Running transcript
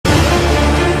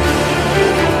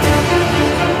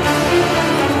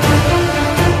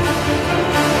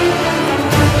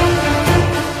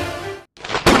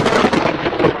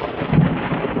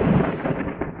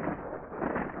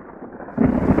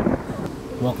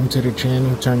Welcome to the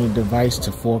channel. Turn your device to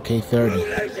 4K 30.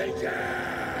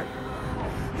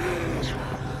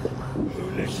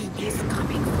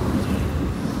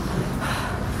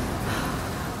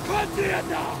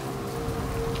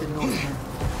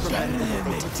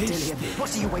 What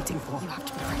are you waiting for? You have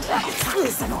to be ready. Attack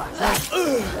Senua.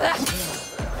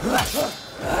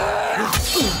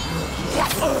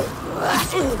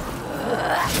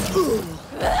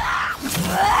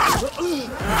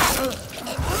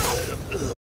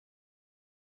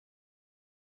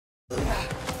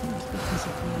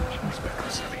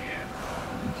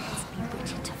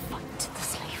 To fight the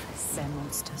slavers. They're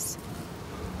monsters.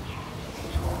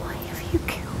 Why have you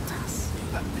killed us?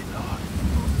 Let me lie.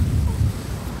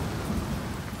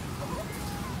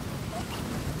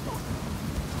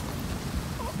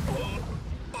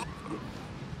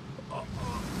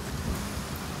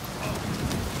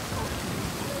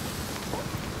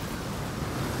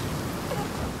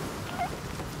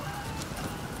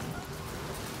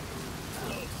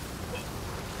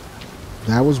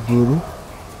 That was brutal.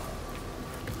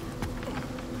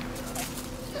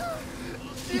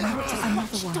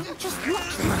 Don't just look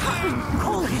him.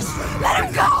 Call him. Let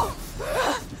him go!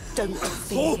 Don't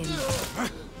fear him.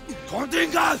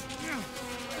 Contingas!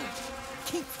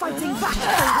 Keep fighting back.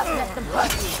 Don't let them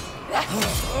hurt you.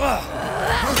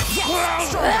 Yes,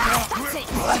 strong. That's it.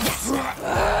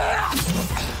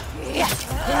 Yes.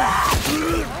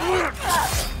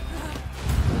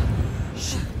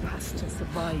 She has to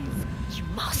survive. You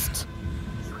must.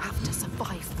 You have to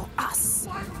survive for us.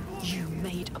 You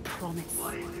made a promise.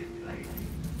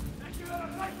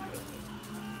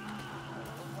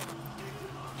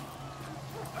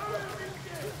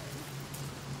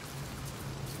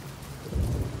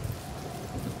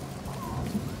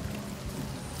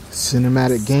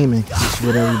 Cinematic gaming is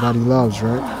what everybody loves,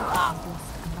 right?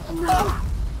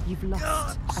 You've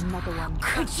lost another one.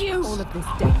 Could you? All of this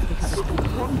death because of you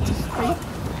want to fight.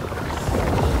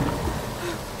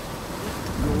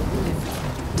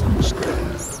 Touch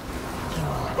goes. You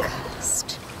are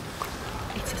cursed.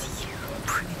 It is you who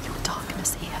bring your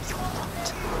darkness here. You're not.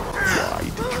 Why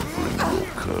did you bring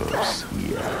your curse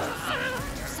here?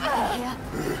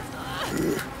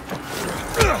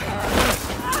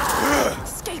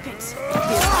 Escape it! This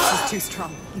is too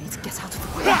strong. You need to get out of the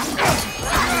way.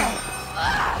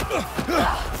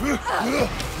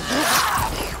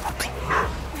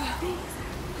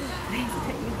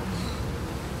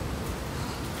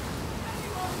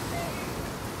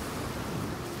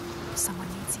 Someone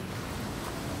needs you.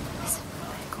 Listen,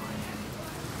 they're going.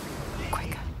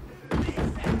 Quicker.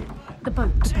 The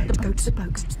boat. Go to the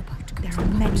boat. There are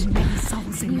many, many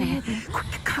souls in there.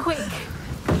 Quick!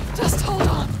 Just hold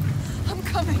on. I'm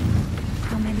coming.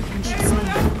 How many can she save?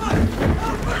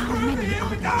 How many are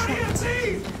there trapped?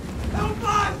 Help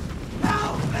us!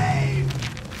 Help me!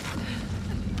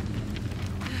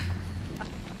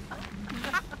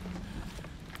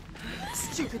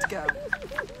 Stupid girl.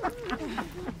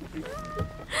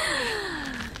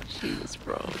 She was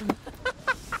wrong.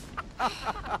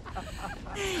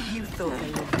 You thought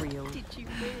they were real. Did you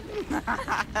really?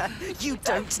 You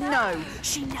don't know.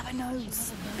 She never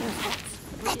knows.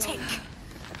 Pathetic.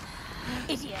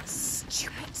 Idiots.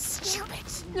 Stupid. She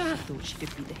thought she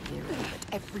could be the hero, but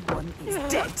everyone is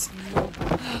dead.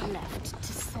 Nobody left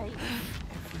to save.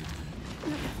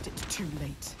 Everyone left it too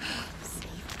late.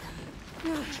 Save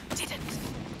them. Didn't.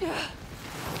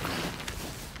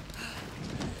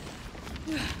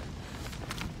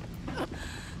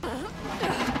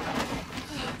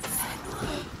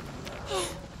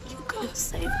 You could have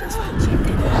saved us, but you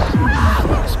didn't.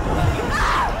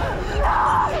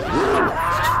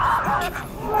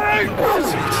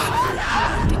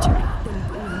 Did you let them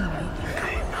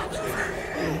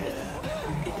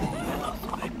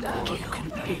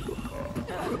bring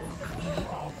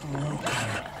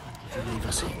Leave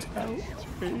us here to know.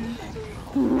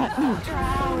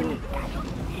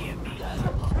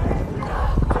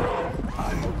 I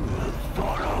will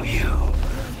follow you.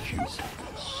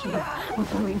 We're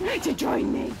going to join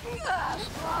me.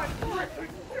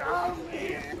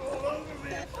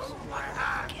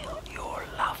 Killed your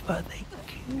lover, they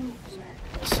killed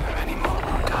so many more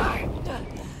will die.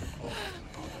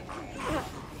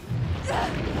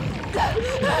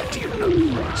 Do you know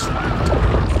what's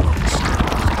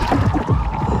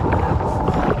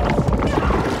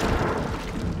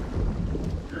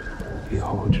You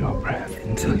hold your breath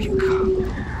until you come.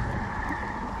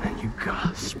 Then you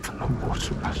gasp and the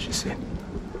water rushes in.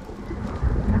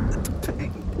 The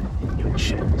pain in your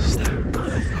chest.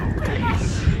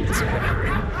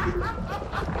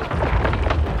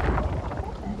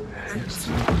 It's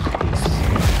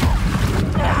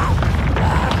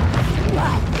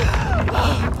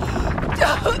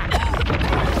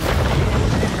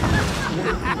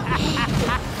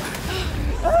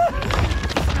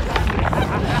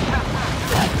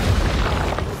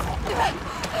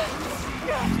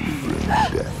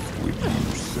with you,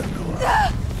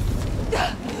 Senua.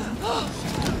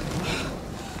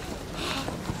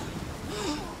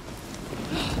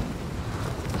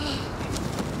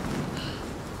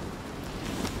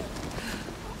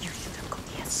 You should have got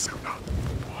here sooner.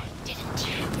 Didn't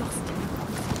you? You're still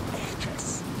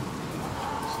ages.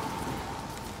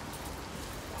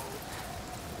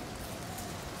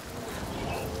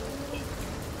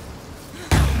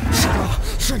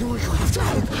 Senua, you have to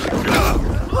help.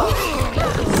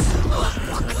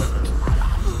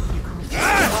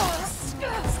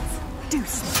 Do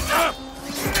something.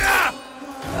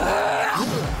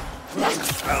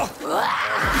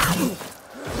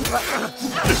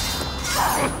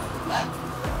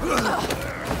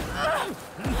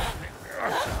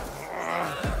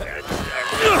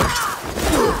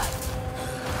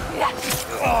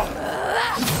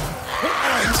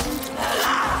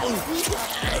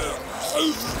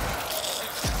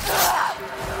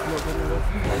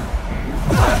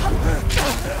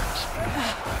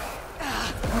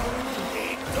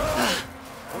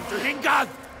 Unterhingern!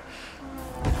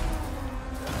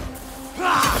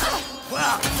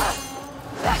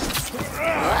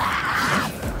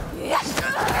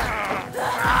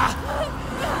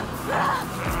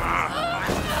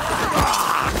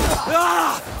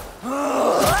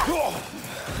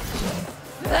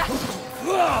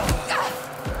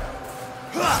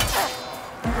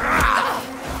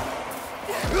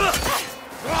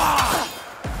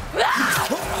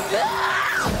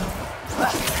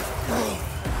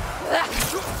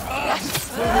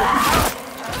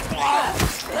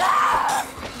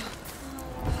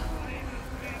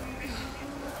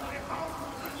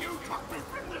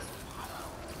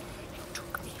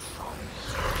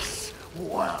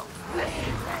 Well,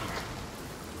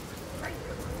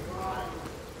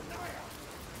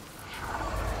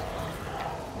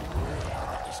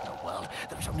 There's no world,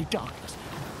 there is only darkness.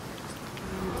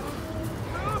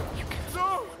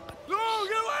 No,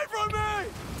 get away from me!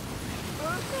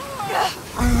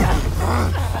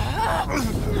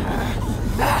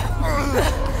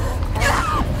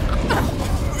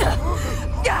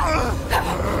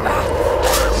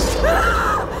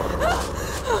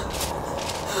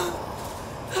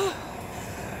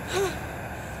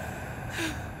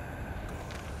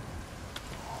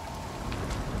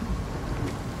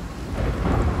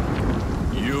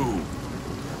 You,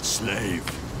 slave.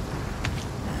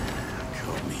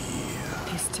 Come here.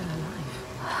 He's still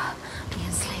alive. be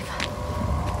a slave.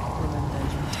 Remember,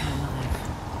 you're still alive.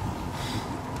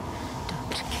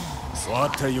 Don't kill him.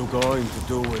 What are you going to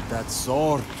do with that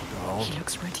sword, girl? He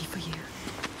looks ready for you.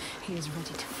 He is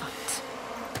ready to fight.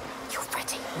 You're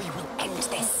ready. We will end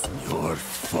this. You're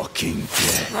fucking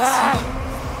dead.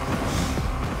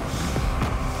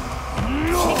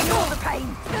 Ignore the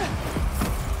pain.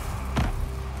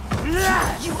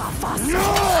 You are fast.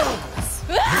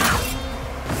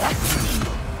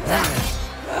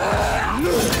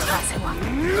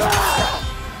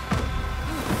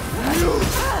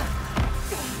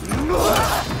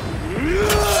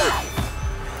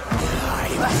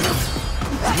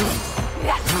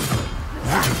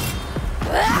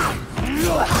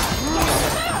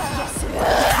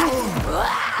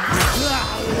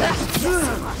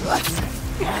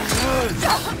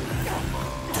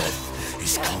 Death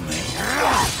is coming.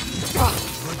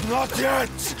 But not yet.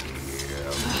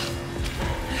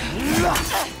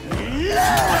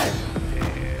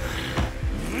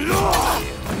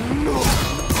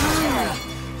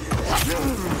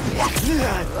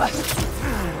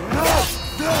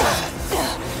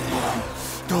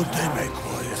 Don't they make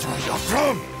warriors where you're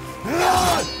from?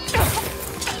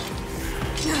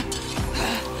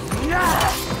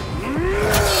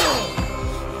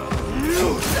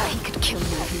 He could kill you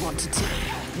if he wanted to.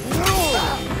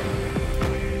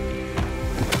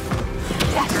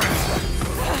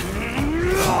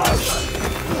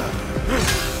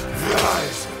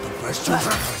 Rise, the best you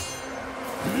can.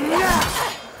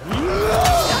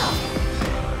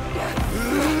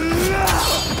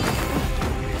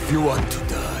 If you want to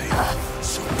die,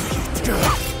 so be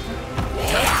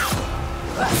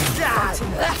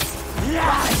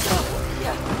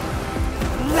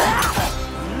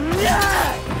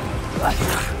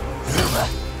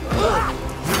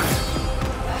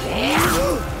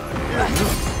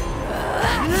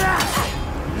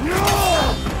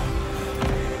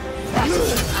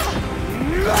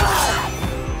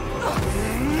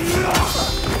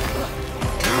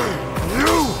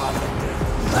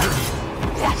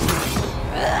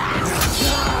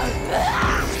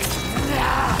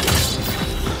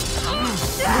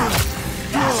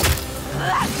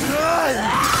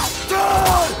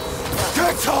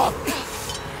Get up!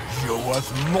 You're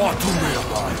worth more to me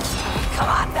alive. Come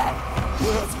on then!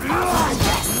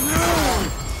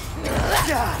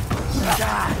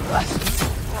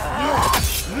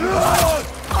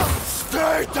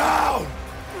 Stay down!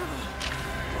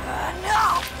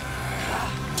 No!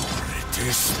 It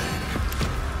is then.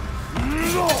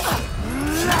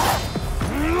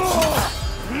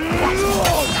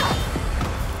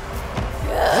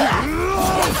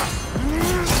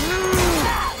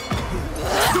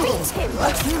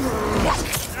 Beat him!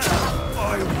 I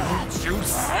want you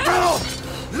still!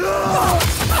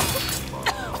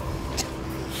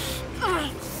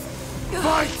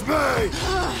 Fight me!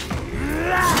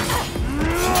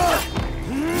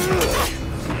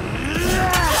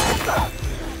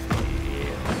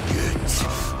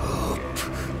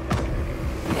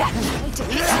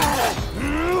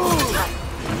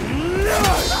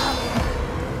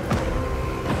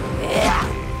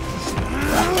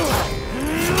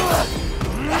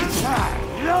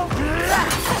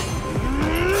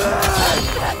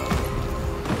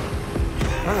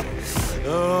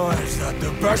 Oh, is that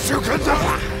the best you can do?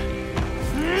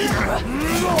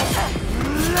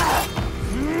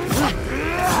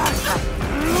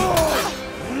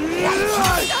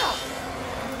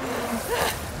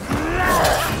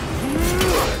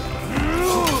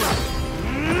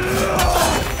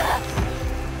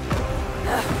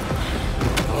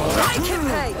 I can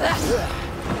pay!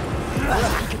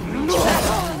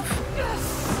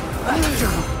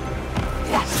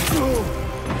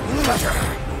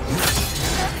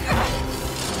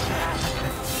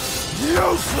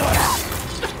 Useless!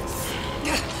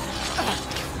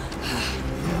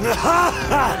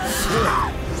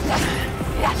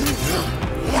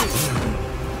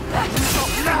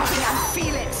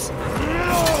 Feel it!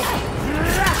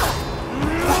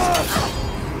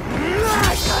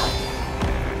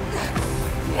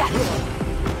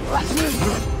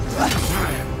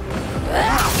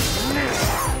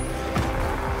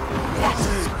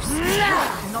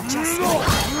 Not just me.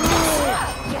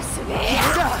 Yes, it is.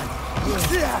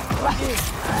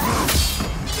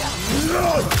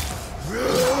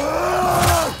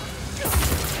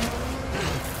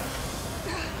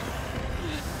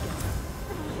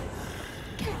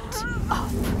 Get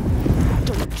up.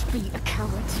 Don't be a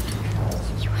coward.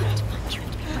 You have to find your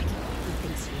way. He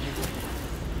thinks you know.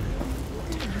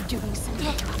 What are you doing, Senua? You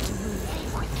have to move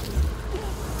quickly.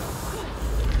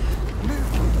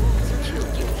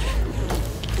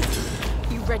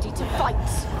 You ready to fight?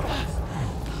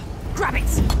 Grab it!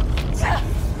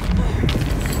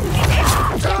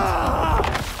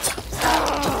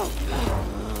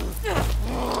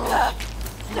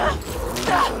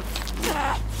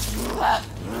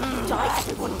 Die,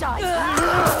 everyone die!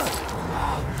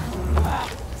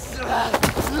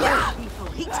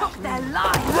 He took their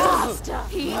lives!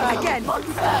 He Again! What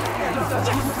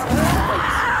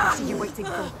are you waiting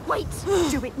for? Wait!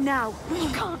 Do it now! You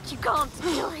can't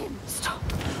kill him! Stop!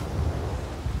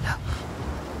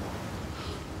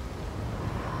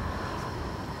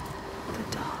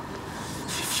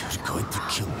 If you're going to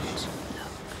kill me,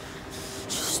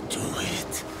 just do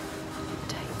it.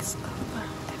 Takes over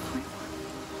everyone.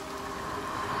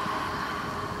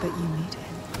 But you need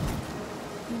him.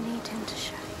 You need him to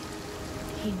show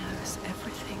you. He knows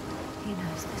everything. He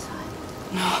knows this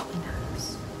island. No. He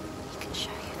knows. He can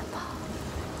show you the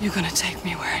path. You're gonna take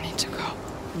me where I need to go.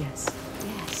 Yes,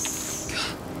 Yes. He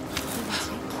will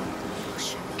take you. He will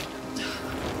show you.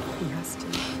 he has to.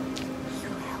 He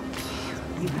will help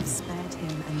you. You have spared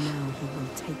him, and now he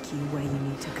will take you where you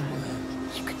need to go.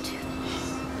 You can do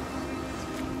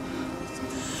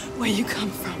this. Where you come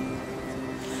from.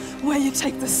 Where you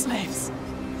take the slaves.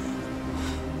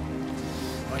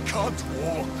 I can't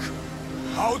walk.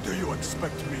 How do you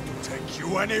expect me to take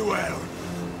you anywhere?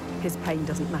 His pain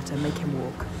doesn't matter. Make him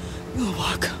walk. We'll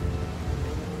walk.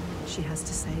 She has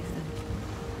to save them.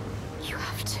 You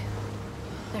have to.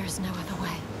 There is no other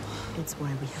way. It's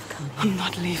why we have come I'm here.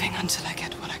 not leaving until I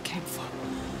get what I came for.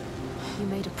 You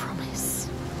made a promise.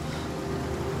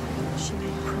 She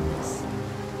made a promise.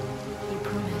 You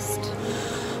promised.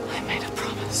 I made a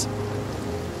promise.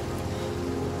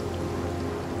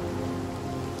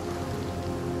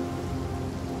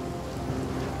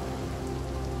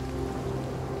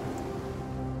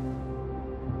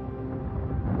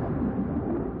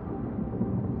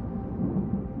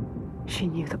 She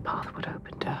knew the path would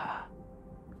open to her.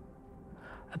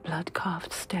 A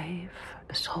blood-carved stave,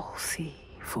 a soul sea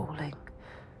falling,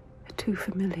 a too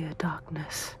familiar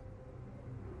darkness,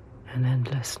 an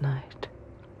endless night.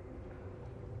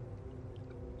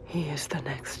 He is the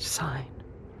next sign.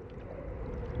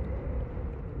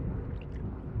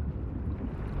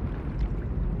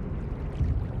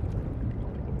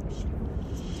 She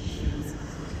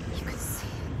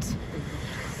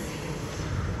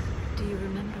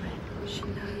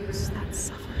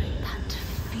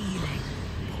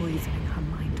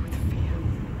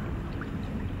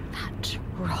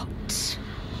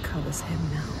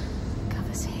now.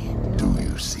 Covers him. Do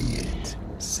you see it,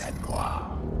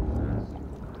 Senua?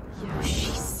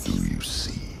 Do you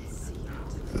see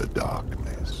the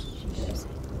darkness?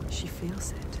 She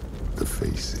feels it. The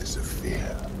faces of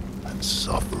fear and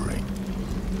suffering.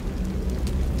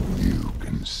 You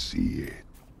can see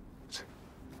it.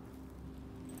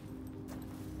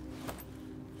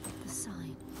 The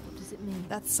sign. What does it mean?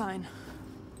 That sign.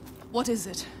 What is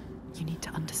it? You need to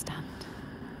understand.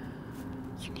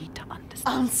 You need to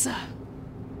understand. Answer.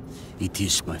 It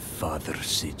is my father's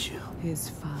sigil. His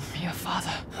father. Your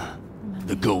father.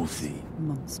 The Gothi.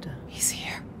 Monster. He's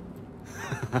here.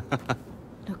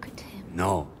 Look at him.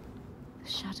 No, The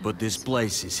shadow. but this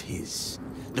place is his.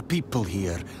 The people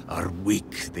here are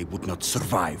weak. They would not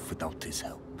survive without his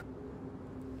help.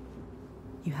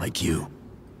 You have Like you.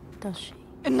 Does she?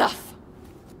 Enough!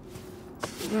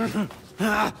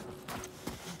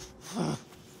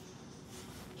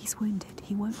 He's wounded.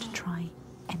 He won't try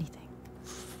anything.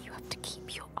 You have to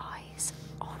keep your eyes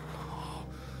on him.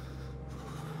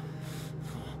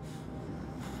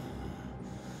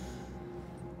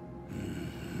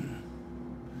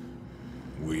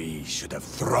 We should have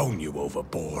thrown you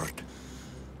overboard.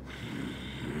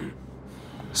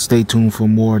 Stay tuned for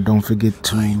more. Don't forget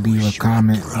to leave a Wish you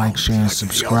comment, had like, share, and drowned like the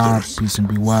subscribe. others. Peace and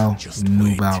be well. Just Noob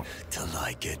wait out. till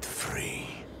I get free.